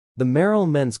The Merrell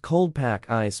Men's Coldpack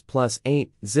Ice Plus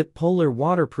 8 Zip Polar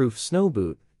Waterproof Snow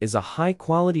Boot is a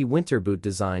high-quality winter boot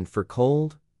designed for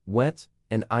cold, wet,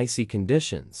 and icy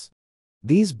conditions.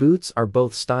 These boots are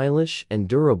both stylish and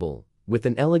durable, with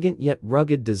an elegant yet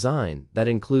rugged design that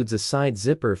includes a side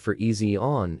zipper for easy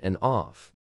on and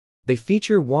off. They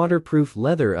feature waterproof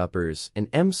leather uppers and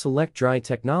M-Select Dry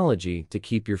technology to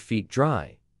keep your feet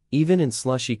dry, even in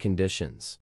slushy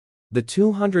conditions. The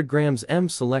 200 grams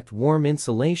M-Select Warm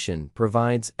insulation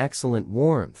provides excellent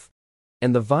warmth,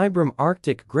 and the Vibram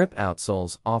Arctic Grip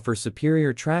outsoles offer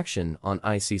superior traction on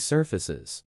icy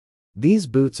surfaces. These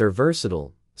boots are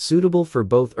versatile, suitable for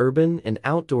both urban and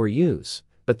outdoor use,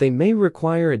 but they may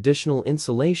require additional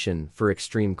insulation for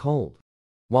extreme cold.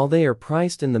 While they are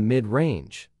priced in the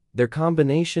mid-range, their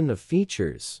combination of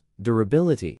features,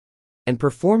 durability, and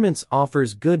performance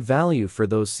offers good value for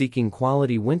those seeking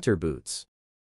quality winter boots.